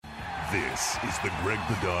This is the Greg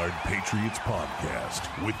Bedard Patriots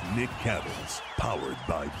Podcast with Nick Cattles, powered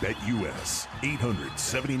by BetUS,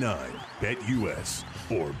 879-BET-US,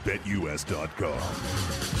 or BetUS.com.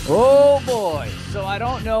 Oh boy, so I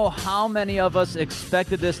don't know how many of us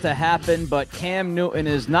expected this to happen, but Cam Newton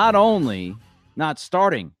is not only not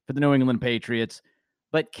starting for the New England Patriots,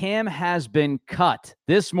 but Cam has been cut.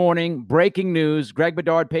 This morning, breaking news, Greg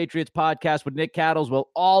Bedard Patriots Podcast with Nick Cattles. Well,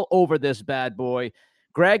 all over this bad boy.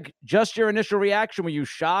 Greg, just your initial reaction. Were you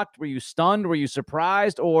shocked? Were you stunned? Were you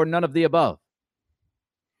surprised? Or none of the above?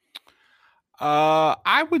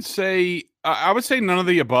 I would say none of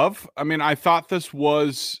the above. I mean, I thought this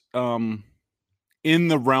was in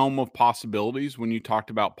the realm of possibilities when you talked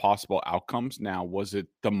about possible outcomes. Now, was it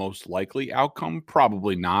the most likely outcome?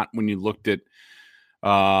 Probably not when you looked at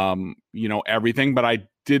everything. But I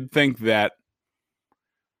did think that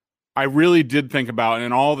I really did think about,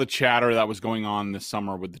 and all the chatter that was going on this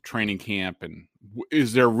summer with the training camp, and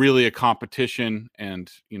is there really a competition? And,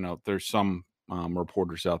 there's some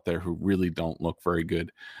reporters out there who really don't look very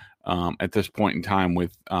good at this point in time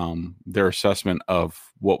with their assessment of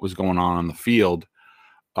what was going on the field.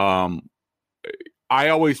 I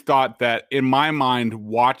always thought that, in my mind,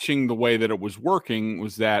 watching the way that it was working,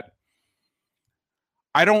 was that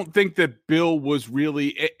I don't think that Bill was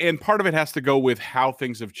really, and part of it has to go with how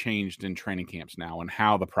things have changed in training camps now and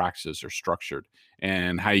how the practices are structured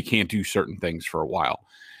and how you can't do certain things for a while.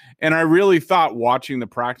 And I really thought, watching the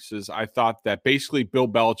practices, I thought that basically Bill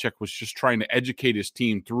Belichick was just trying to educate his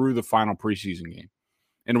team through the final preseason game.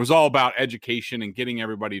 And it was all about education and getting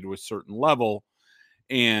everybody to a certain level.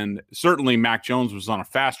 And certainly Mac Jones was on a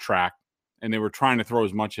fast track, and they were trying to throw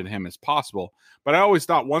as much at him as possible. But I always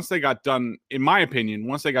thought, once they got done, in my opinion,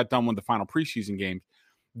 once they got done with the final preseason games,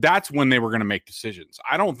 that's when they were going to make decisions.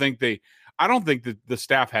 I don't think that the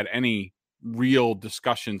staff had any real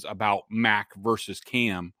discussions about Mac versus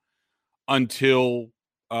Cam until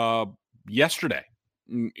yesterday,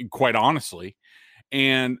 quite honestly.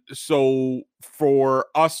 And so for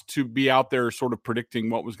us to be out there sort of predicting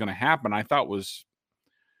what was going to happen, I thought was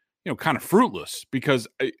kind of fruitless, because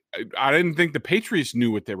I didn't think the Patriots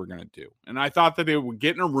knew what they were going to do. And I thought that they would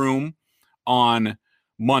get in a room on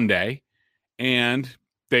Monday and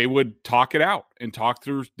they would talk it out and talk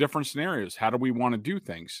through different scenarios. How do we want to do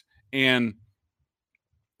things? And,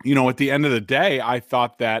 at the end of the day, I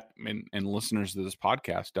thought that, and listeners to this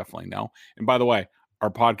podcast definitely know. And by the way,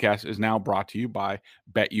 our podcast is now brought to you by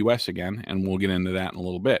BetUS again, and we'll get into that in a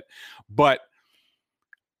little bit. But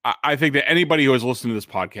I think that anybody who has listened to this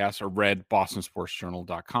podcast or read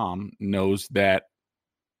BostonSportsJournal.com knows that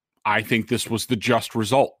I think this was the just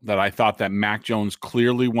result, that I thought that Mac Jones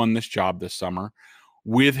clearly won this job this summer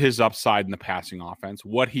with his upside in the passing offense,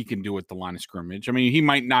 what he can do at the line of scrimmage. I mean, he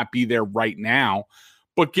might not be there right now,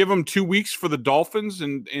 but give him 2 weeks for the Dolphins,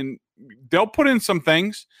 and they'll put in some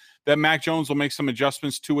things that Mac Jones will make some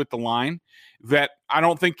adjustments to at the line that I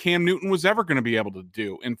don't think Cam Newton was ever going to be able to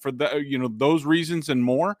do. And for those reasons and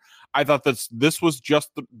more, I thought that this was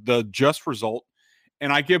just the just result.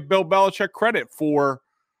 And I give Bill Belichick credit for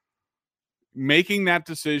making that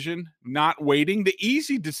decision, not waiting. The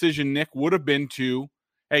easy decision, Nick, would have been to,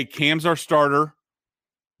 hey, Cam's our starter.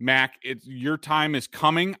 Mac, your time is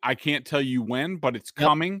coming. I can't tell you when, but it's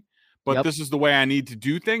coming. But this is the way I need to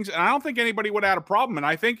do things. And I don't think anybody would have had a problem. And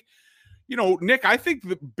I think, Nick, I think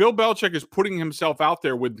that Bill Belichick is putting himself out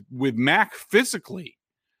there with Mac physically,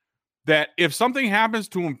 that if something happens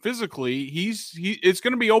to him physically, it's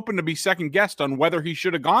going to be open to be second guessed on whether he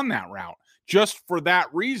should have gone that route, just for that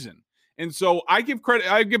reason. And so I give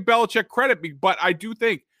Belichick credit, but I do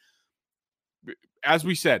think, as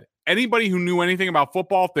we said, anybody who knew anything about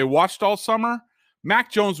football, if they watched all summer,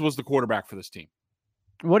 Mac Jones was the quarterback for this team.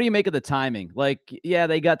 What do you make of the timing?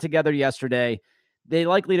 They got together yesterday. They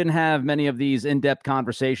likely didn't have many of these in-depth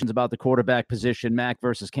conversations about the quarterback position, Mac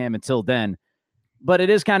versus Cam, until then. But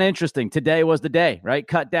it is kind of interesting. Today was the day, right?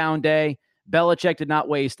 Cut down day. Belichick did not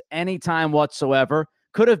waste any time whatsoever.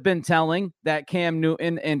 Could have been telling that Cam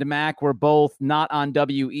Newton and Mac were both not on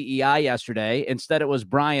WEEI yesterday. Instead, it was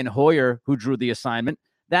Brian Hoyer who drew the assignment.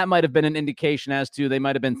 That might have been an indication as to they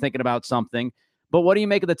might have been thinking about something. But what do you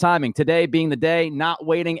make of the timing? Today being the day, not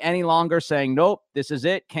waiting any longer, saying, nope, this is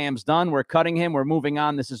it. Cam's done. We're cutting him. We're moving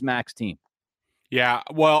on. This is Mac's team. Yeah,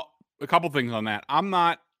 well, a couple things on that. I'm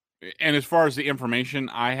not, and as far as the information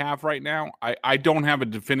I have right now, I don't have a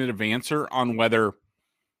definitive answer on whether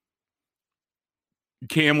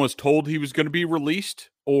Cam was told he was going to be released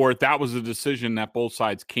or that was a decision that both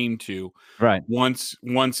sides came to. Right. Once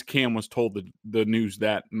Cam was told the news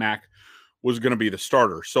that Mac was going to be the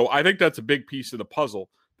starter. So I think that's a big piece of the puzzle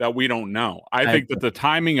that we don't know. I think that the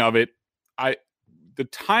timing of it the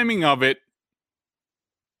timing of it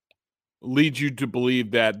leads you to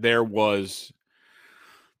believe that there were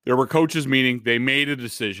coaches meeting. They made a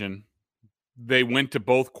decision. They went to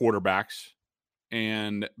both quarterbacks,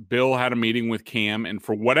 and Bill had a meeting with Cam, and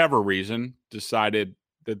for whatever reason decided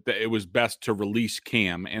that it was best to release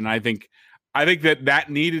Cam. And I think that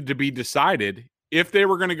needed to be decided. If they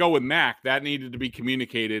were going to go with Mac, that needed to be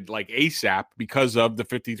communicated like ASAP because of the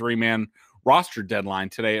 53-man roster deadline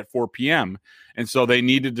today at 4 p.m. And so they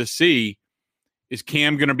needed to see, is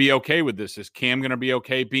Cam going to be okay with this? Is Cam going to be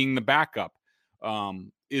okay being the backup?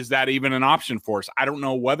 Is that even an option for us? I don't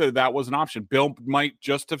know whether that was an option. Bill might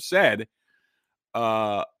just have said,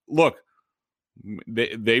 look,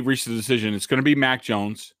 they reached the decision. It's going to be Mac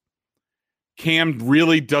Jones. Cam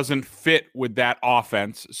really doesn't fit with that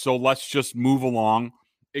offense, so let's just move along.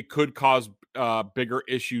 It could cause bigger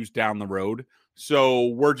issues down the road. So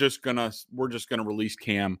we're just gonna release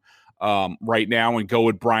Cam right now and go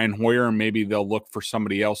with Brian Hoyer, and maybe they'll look for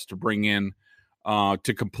somebody else to bring in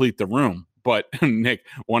to complete the room. But Nick,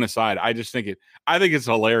 one aside, I think it's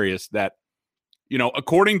hilarious that,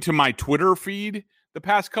 according to my Twitter feed the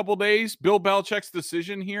past couple days, Bill Belichick's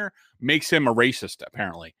decision here makes him a racist,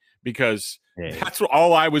 apparently, because that's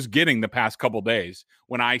all I was getting the past couple days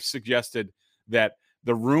when I suggested that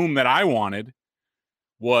the room that I wanted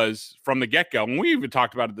was from the get-go, and we even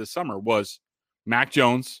talked about it this summer, was Mac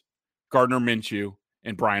Jones, Gardner Minshew,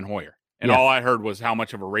 and Brian Hoyer. And all I heard was how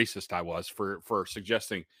much of a racist I was for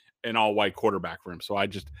suggesting an all-white quarterback room. So I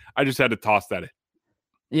just had to toss that in.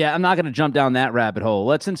 Yeah, I'm not going to jump down that rabbit hole.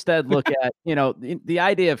 Let's instead look at, the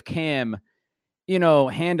idea of Cam,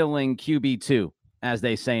 handling QB2, as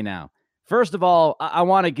they say now. First of all, I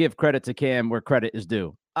want to give credit to Cam where credit is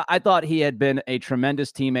due. I thought he had been a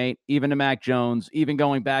tremendous teammate, even to Mac Jones, even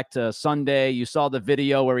going back to Sunday. You saw the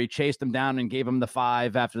video where he chased him down and gave him the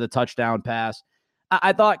 5 after the touchdown pass.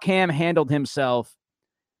 I thought Cam handled himself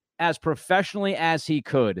as professionally as he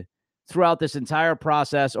could throughout this entire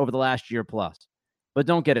process over the last year plus. But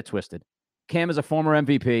don't get it twisted. Cam is a former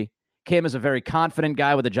MVP. Cam is a very confident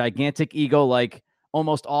guy with a gigantic ego like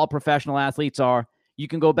almost all professional athletes are. You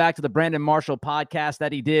can go back to the Brandon Marshall podcast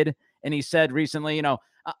that he did, and he said recently,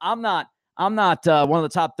 I'm not one of the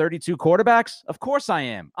top 32 quarterbacks. Of course I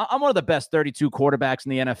am. I'm one of the best 32 quarterbacks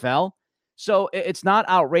in the NFL. So it's not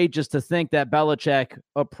outrageous to think that Belichick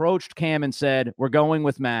approached Cam and said, we're going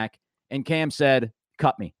with Mac. And Cam said,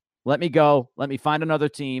 cut me. Let me go. Let me find another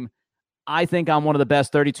team. I think I'm one of the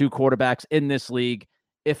best 32 quarterbacks in this league.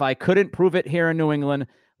 If I couldn't prove it here in New England,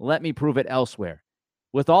 let me prove it elsewhere.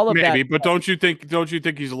 With all of that, but don't you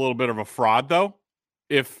think he's a little bit of a fraud though?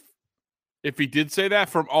 If he did say that,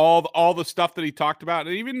 from all the stuff that he talked about,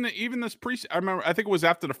 and even this I remember, I think it was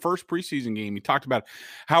after the first preseason game, he talked about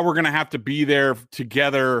how we're going to have to be there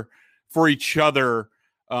together for each other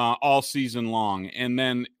all season long. And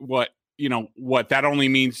then what that only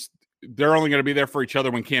means they're only going to be there for each other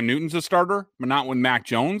when Cam Newton's a starter, but not when Mac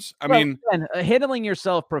Jones. I mean, handling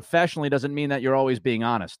yourself professionally doesn't mean that you're always being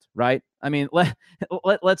honest, right? I mean,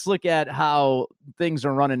 let's look at how things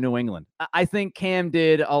are run in New England. I think Cam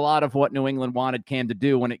did a lot of what New England wanted Cam to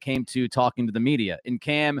do when it came to talking to the media. And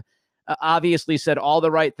Cam obviously said all the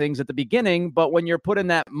right things at the beginning, but when you're put in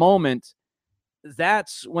that moment,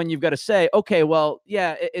 that's when you've got to say, okay, well,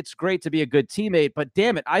 yeah, it's great to be a good teammate, but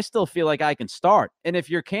damn it, I still feel like I can start. And if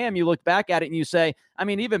you're Cam, you look back at it and you say, I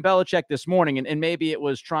mean, even Belichick this morning, and maybe it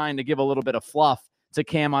was trying to give a little bit of fluff to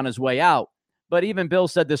Cam on his way out, but even Bill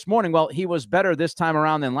said this morning, well, he was better this time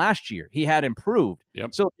around than last year. He had improved.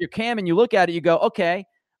 Yep. So if you're Cam and you look at it, you go, okay,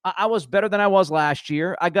 I was better than I was last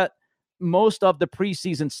year. I got most of the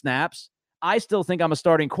preseason snaps. I still think I'm a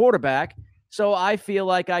starting quarterback. So I feel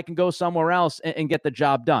like I can go somewhere else and get the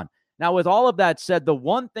job done. Now, with all of that said, the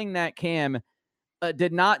one thing that Cam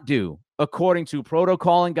did not do, according to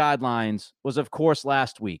protocol and guidelines, was, of course,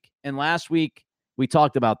 last week. And last week, we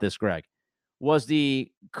talked about this, Greg, was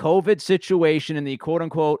the COVID situation and the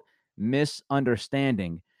quote-unquote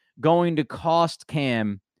misunderstanding going to cost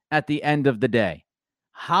Cam at the end of the day.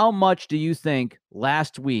 How much do you think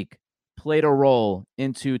last week played a role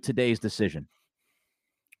into today's decision?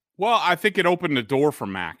 Well, I think it opened the door for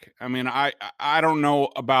Mac. I mean, I don't know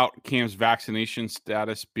about Cam's vaccination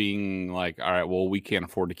status being like, all right, well, we can't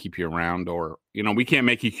afford to keep you around, or, we can't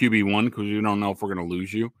make you QB1 because we don't know if we're going to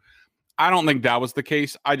lose you. I don't think that was the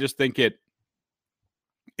case. I just think it,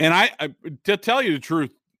 and I to tell you the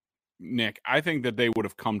truth, Nick, I think that they would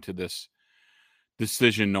have come to this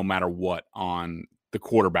decision no matter what on the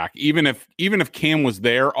quarterback. Even if Cam was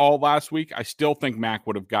there all last week, I still think Mac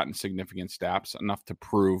would have gotten significant snaps, enough to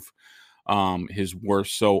prove his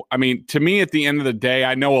worst. So, I mean, to me, at the end of the day,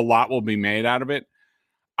 I know a lot will be made out of it.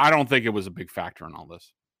 I don't think it was a big factor in all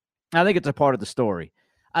this. I think it's a part of the story.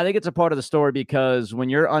 I think it's a part of the story because when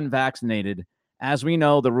you're unvaccinated, as we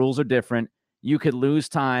know, the rules are different. You could lose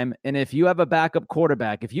time. And if you have a backup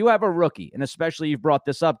quarterback, if you have a rookie, and especially you've brought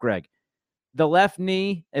this up, Greg, the left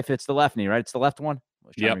knee, if it's the left knee, right? It's the left one?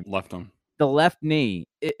 Yep, left one. The left knee,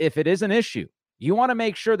 if it is an issue, you want to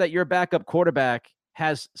make sure that your backup quarterback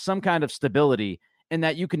has some kind of stability and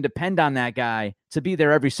that you can depend on that guy to be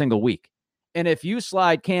there every single week. And if you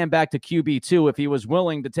slide Cam back to QB2, if he was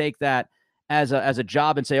willing to take that as a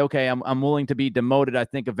job and say, okay, I'm willing to be demoted, I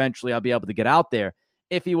think eventually I'll be able to get out there.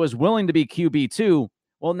 If he was willing to be QB2,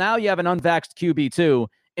 well, now you have an unvaxxed QB2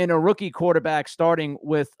 and a rookie quarterback starting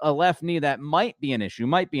with a left knee that might be an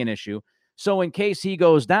issue. So in case he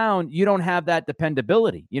goes down, you don't have that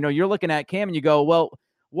dependability. You know, you're looking at Cam and you go, well,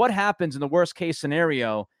 what happens in the worst case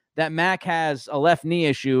scenario that Mac has a left knee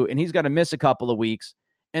issue and he's got to miss a couple of weeks?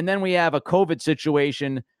 And then we have a COVID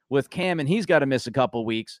situation with Cam and he's got to miss a couple of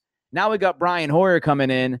weeks. Now we got Brian Hoyer coming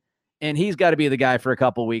in and he's got to be the guy for a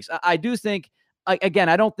couple of weeks. I do think, again,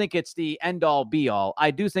 I don't think it's the end all be all.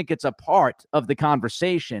 I do think it's a part of the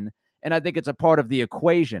conversation and I think it's a part of the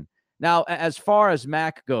equation. Now, as far as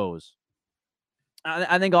Mac goes,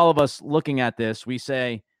 I think all of us looking at this, we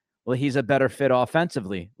say, well, he's a better fit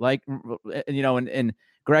offensively. Like, you know, and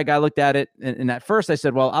Greg, I looked at it and at first I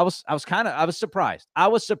said, well, I was surprised. I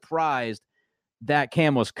was surprised that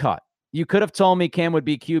Cam was cut. You could have told me Cam would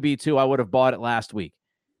be QB2. I would have bought it last week.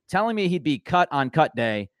 Telling me he'd be cut on cut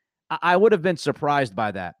day, I would have been surprised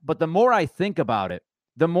by that. But the more I think about it,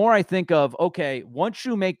 the more I think of, okay, once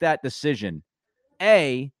you make that decision,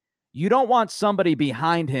 you don't want somebody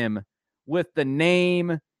behind him with the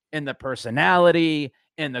name and the personality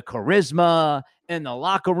and the charisma and the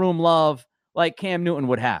locker room love like Cam Newton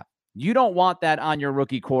would have. You don't want that on your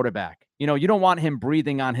rookie quarterback. You know, you don't want him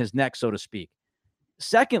breathing on his neck, so to speak.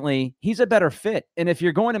 Secondly, he's a better fit. And if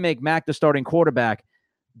you're going to make Mac the starting quarterback,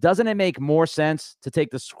 doesn't it make more sense to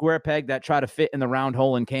take the square peg that try to fit in the round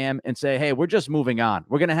hole in Cam and say, hey, we're just moving on.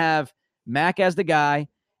 We're going to have Mac as the guy.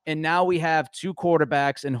 And now we have two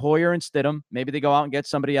quarterbacks in Hoyer and Stidham. Maybe they go out and get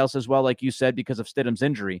somebody else as well, like you said, because of Stidham's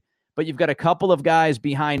injury. But you've got a couple of guys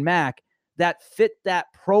behind Mac that fit that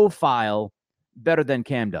profile better than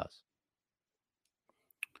Cam does.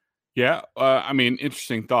 Yeah, I mean,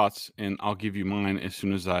 interesting thoughts, and I'll give you mine as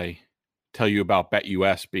soon as I tell you about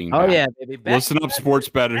BetUS being back. Oh, yeah, baby. Listen up, sports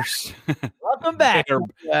bettors. Welcome back.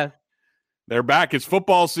 They're back. It's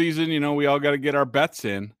football season. You know, we all got to get our bets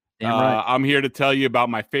in. Right. I'm here to tell you about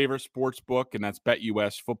my favorite sports book, and that's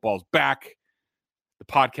BetUS. Football's back. The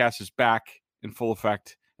podcast is back in full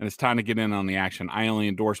effect, and it's time to get in on the action. I only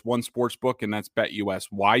endorse one sports book, and that's BetUS.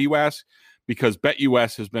 Why, you ask? Because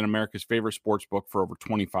BetUS has been America's favorite sports book for over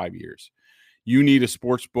 25 years. You need a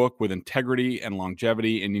sports book with integrity and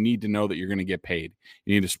longevity, and you need to know that you're going to get paid.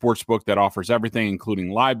 You need a sports book that offers everything, including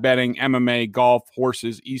live betting, MMA, golf,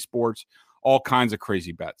 horses, esports, all kinds of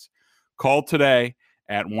crazy bets. Call today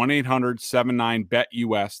at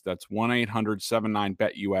 1-800-79-BET-US. That's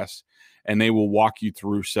 1-800-79-BET-US, and they will walk you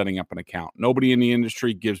through setting up an account. Nobody in the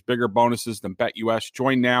industry gives bigger bonuses than BetUS.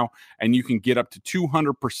 Join now, and you can get up to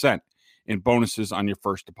 200% in bonuses on your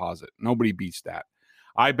first deposit. Nobody beats that.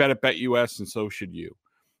 I bet at BetUS, and so should you.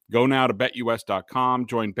 Go now to BetUS.com,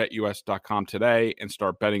 join BetUS.com today, and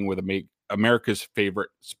start betting with America's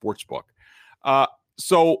favorite sports book.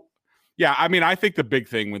 So, yeah, I mean, I think the big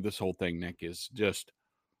thing with this whole thing, Nick, is just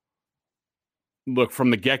look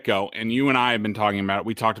from the get-go, and you and I have been talking about it.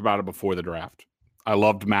 We talked about it before the draft. I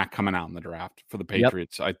loved Mac coming out in the draft for the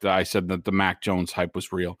Patriots. Yep. I said that the Mac Jones hype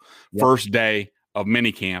was real. Yep. First day of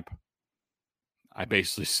minicamp, I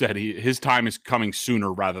basically said his time is coming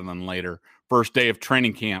sooner rather than later. First day of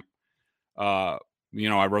training camp, I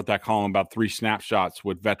wrote that column about 3 snapshots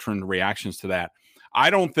with veteran reactions to that. I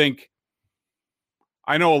know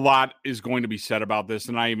a lot is going to be said about this,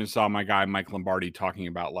 and I even saw my guy Mike Lombardi talking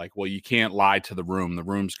about, like, well, you can't lie to the room. The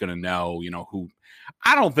room's going to know, who.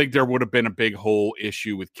 I don't think there would have been a big whole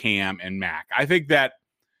issue with Cam and Mac. I think that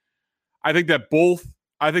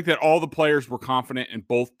all the players were confident in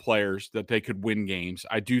both players that they could win games.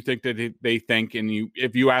 I do think that they think, and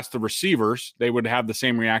if you ask the receivers, they would have the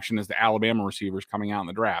same reaction as the Alabama receivers coming out in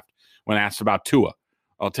the draft when asked about Tua.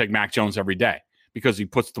 I'll take Mac Jones every day because he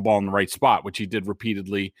puts the ball in the right spot, which he did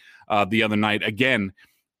repeatedly the other night again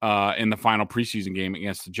in the final preseason game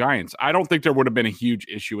against the Giants. I don't think there would have been a huge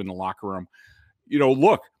issue in the locker room.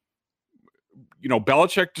 Look,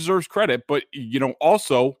 Belichick deserves credit, but,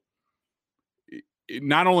 also,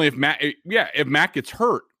 not only if Mac gets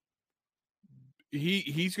hurt,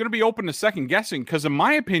 he's going to be open to second guessing because, in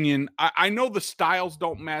my opinion, I know the styles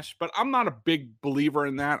don't mesh, but I'm not a big believer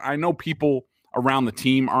in that. I know people around the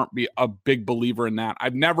team aren't a big believer in that.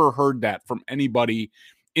 I've never heard that from anybody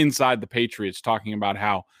inside the Patriots talking about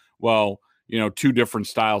how, well, two different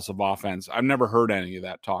styles of offense. I've never heard any of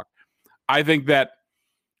that talk. I think that,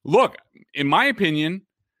 look, in my opinion,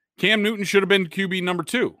 Cam Newton should have been QB number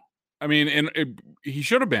 2. I mean, he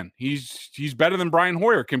should have been. He's better than Brian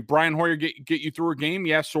Hoyer. Can Brian Hoyer get you through a game?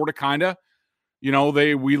 Yeah, sort of, kind of.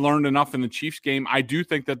 We learned enough in the Chiefs game. I do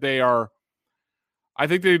think that I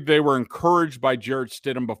think they were encouraged by Jarrett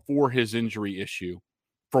Stidham before his injury issue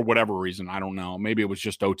for whatever reason. I don't know. Maybe it was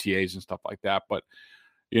just OTAs and stuff like that. But,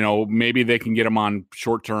 maybe they can get him on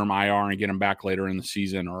short-term IR and get him back later in the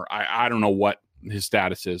season, or I don't know what his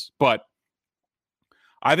status is. But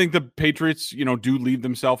I think the Patriots, do leave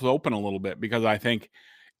themselves open a little bit, because I think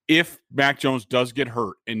if Mac Jones does get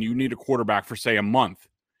hurt and you need a quarterback for, say, a month,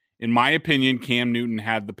 in my opinion, Cam Newton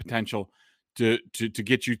had the potential to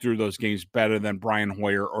get you through those games better than Brian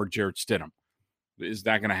Hoyer or Jarrett Stidham. Is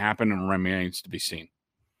that going to happen? And remains to be seen.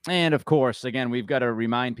 And of course, again, we've got to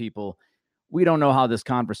remind people, we don't know how this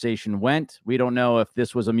conversation went. We don't know if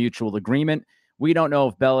this was a mutual agreement. We don't know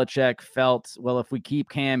if Belichick felt, well, if we keep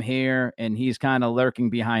Cam here and he's kind of lurking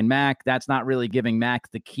behind Mac, that's not really giving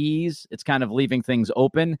Mac the keys. It's kind of leaving things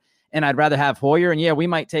open. And I'd rather have Hoyer. And yeah, we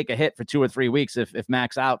might take a hit for 2 or 3 weeks if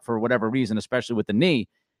Mac's out for whatever reason, especially with the knee.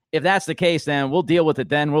 If that's the case, then we'll deal with it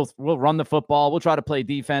then. We'll run the football. We'll try to play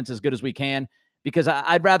defense as good as we can, because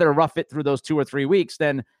I'd rather rough it through those 2 or 3 weeks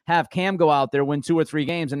than have Cam go out there, win 2 or 3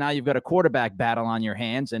 games, and now you've got a quarterback battle on your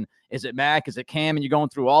hands. And is it Mac? Is it Cam? And you're going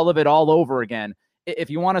through all of it all over again. If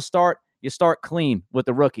you want to start, you start clean with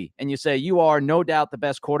the rookie, and you say, you are no doubt the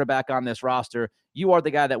best quarterback on this roster. You are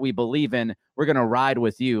the guy that we believe in. We're going to ride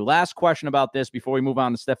with you. Last question about this before we move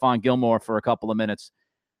on to Stephon Gilmore for a couple of minutes.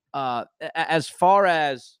 As far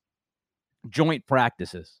as joint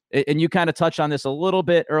practices, and you kind of touched on this a little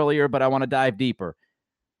bit earlier, but I want to dive deeper.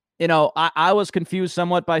 I was confused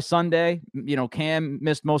somewhat by Sunday. Cam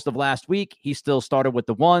missed most of last week. He still started with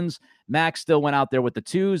the 1s. Max still went out there with the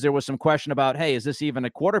 2s. There was some question about, hey, is this even a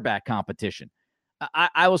quarterback competition?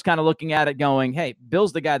 I was kind of looking at it going, hey,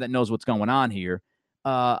 Bill's the guy that knows what's going on here.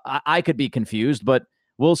 I could be confused, but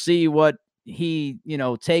we'll see what he,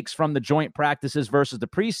 takes from the joint practices versus the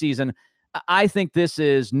preseason. I think this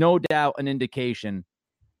is no doubt an indication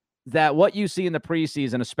that what you see in the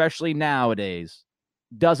preseason, especially nowadays,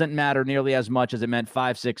 doesn't matter nearly as much as it meant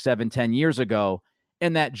 5, 6, 7, 10 years ago.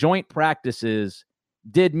 And that joint practices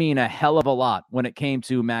did mean a hell of a lot when it came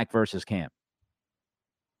to Mac versus Cam.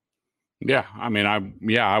 Yeah. I mean,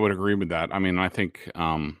 I would agree with that. I mean, I think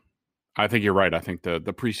you're right. I think the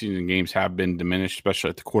preseason games have been diminished,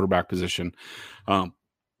 especially at the quarterback position.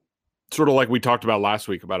 Sort of like we talked about last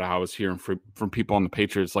week about how I was hearing from people on the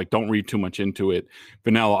Patriots, like, don't read too much into it.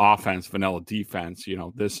 Vanilla offense, vanilla defense,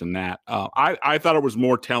 this and that. I thought it was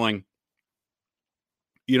more telling,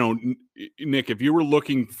 Nick, if you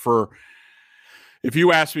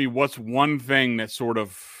asked me what's one thing that sort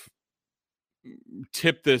of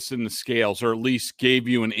tipped this in the scales, or at least gave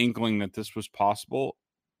you an inkling that this was possible,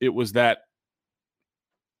 it was that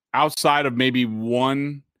outside of maybe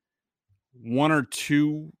one or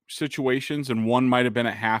 2 situations, and one might have been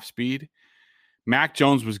at half speed, Mac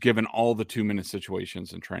Jones was given all the 2-minute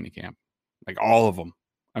situations in training camp, like all of them.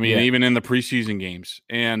 I mean, even in the preseason games.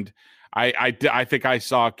 And I think I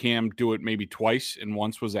saw Cam do it maybe twice, and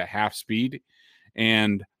once was at half speed.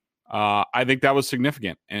 And I think that was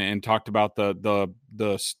significant, and talked about the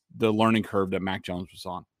learning curve that Mac Jones was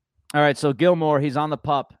on. All right, so Gilmore, he's on the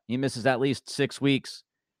pup. He misses at least 6 weeks.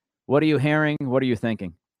 What are you hearing? What are you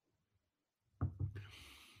thinking?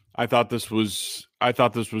 I thought this was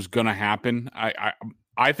going to happen.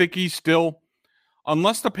 I think he's still,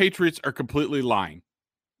 unless the Patriots are completely lying,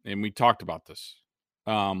 and we talked about this.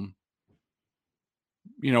 Stephon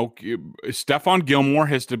Gilmore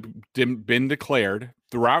has been declared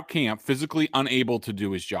throughout camp physically unable to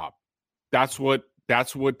do his job. That's what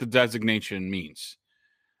the designation means.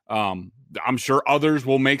 I'm sure others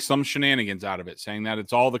will make some shenanigans out of it, saying that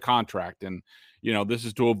it's all the contract and, this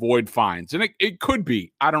is to avoid fines. And it could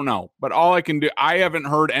be. I don't know. But all I can do, I haven't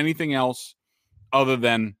heard anything else other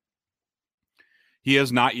than he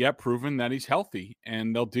has not yet proven that he's healthy,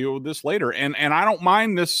 and they'll deal with this later. And I don't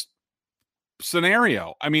mind this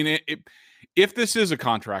scenario. I mean, if this is a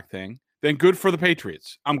contract thing, then good for the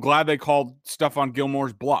Patriots. I'm glad they called Stephon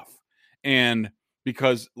Gilmore's bluff. And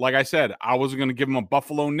because, like I said, I wasn't going to give him a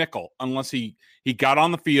Buffalo nickel unless he got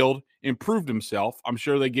on the field, improved himself. I'm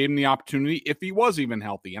sure they gave him the opportunity if he was even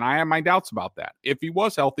healthy, and I have my doubts about that. If he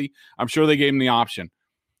was healthy, I'm sure they gave him the option.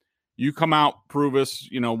 You come out, prove us,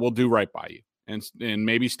 we'll do right by you. And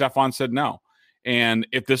maybe Stefon said no. And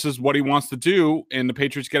if this is what he wants to do and the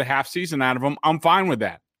Patriots get a half season out of him, I'm fine with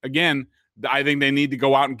that. Again, I think they need to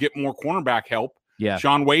go out and get more cornerback help. Yeah.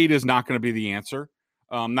 Shaun Wade is not going to be the answer,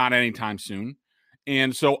 not anytime soon.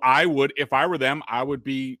 And so if I were them, I would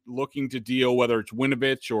be looking to deal, whether it's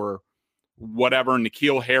Winovich or whatever,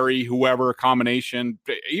 N'Keal Harry, whoever, a combination,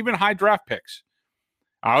 even high draft picks.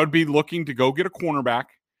 I would be looking to go get a cornerback.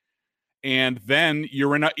 And then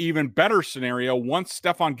you're in an even better scenario once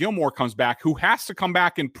Stephon Gilmore comes back, who has to come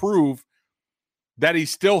back and prove that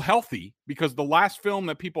he's still healthy, because the last film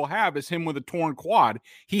that people have is him with a torn quad.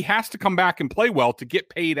 He has to come back and play well to get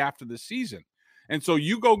paid after the season. And so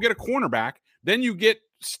you go get a cornerback, then you get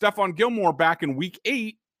Stephon Gilmore back in week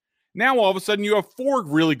 8. Now all of a sudden you have 4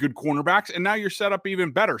 really good cornerbacks, and now you're set up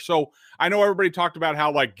even better. So I know everybody talked about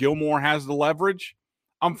how like Gilmore has the leverage.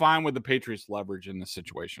 I'm fine with the Patriots' leverage in this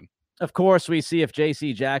situation. Of course, we see if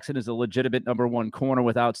J.C. Jackson is a legitimate number 1 corner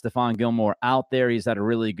without Stephon Gilmore out there. He's had a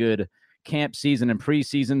really good camp season and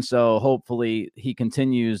preseason, so hopefully he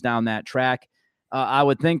continues down that track. I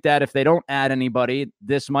would think that if they don't add anybody,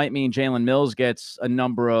 this might mean Jalen Mills gets a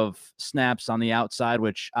number of snaps on the outside,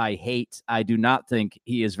 which I hate. I do not think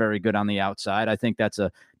he is very good on the outside. I think that's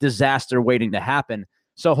a disaster waiting to happen.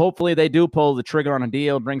 So hopefully they do pull the trigger on a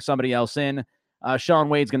deal, bring somebody else in. Shaun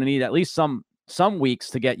Wade's going to need at least some weeks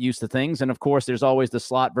to get used to things. And of course, there's always the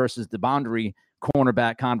slot versus the boundary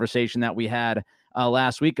cornerback conversation that we had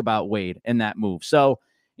last week about Wade and that move. So,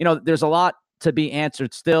 there's a lot to be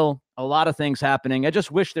answered still. A lot of things happening. I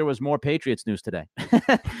just wish there was more Patriots news today.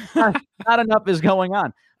 Not enough is going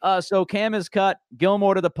on. So Cam is cut,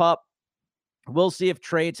 Gilmore to the pup. We'll see if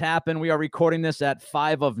trades happen. We are recording this at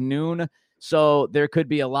 5 p.m. So there could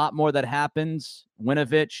be a lot more that happens.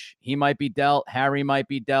 Winovich, he might be dealt. Harry might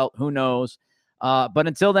be dealt. Who knows? But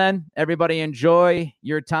until then, everybody enjoy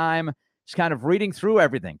your time just kind of reading through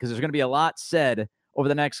everything, because there's going to be a lot said over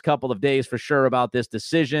the next couple of days for sure about this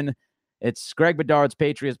decision. It's Greg Bedard's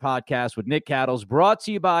Patriots Podcast with Nick Cattles, brought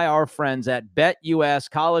to you by our friends at BetUS.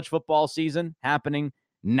 College football season happening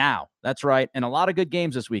now. That's right. And a lot of good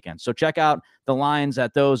games this weekend. So check out the lines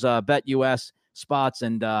at those BetUS spots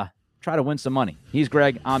and try to win some money. He's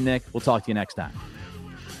Greg. I'm Nick. We'll talk to you next time.